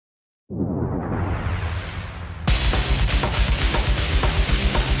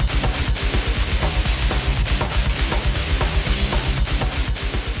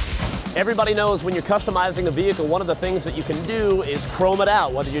Everybody knows when you're customizing a vehicle, one of the things that you can do is chrome it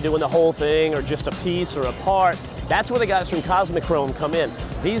out, whether you're doing the whole thing or just a piece or a part. That's where the guys from Cosmichrome come in.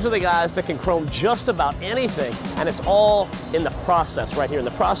 These are the guys that can chrome just about anything, and it's all in the process right here. And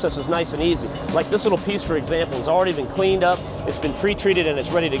the process is nice and easy. Like this little piece, for example, has already been cleaned up, it's been pre-treated, and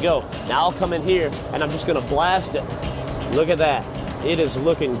it's ready to go. Now I'll come in here, and I'm just gonna blast it. Look at that. It is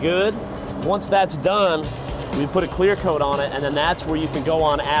looking good. Once that's done, we put a clear coat on it, and then that's where you can go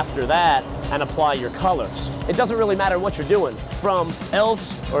on after that and apply your colors. It doesn't really matter what you're doing, from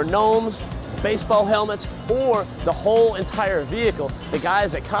elves or gnomes, baseball helmets, or the whole entire vehicle. The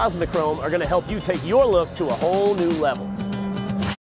guys at Cosmichrome are going to help you take your look to a whole new level.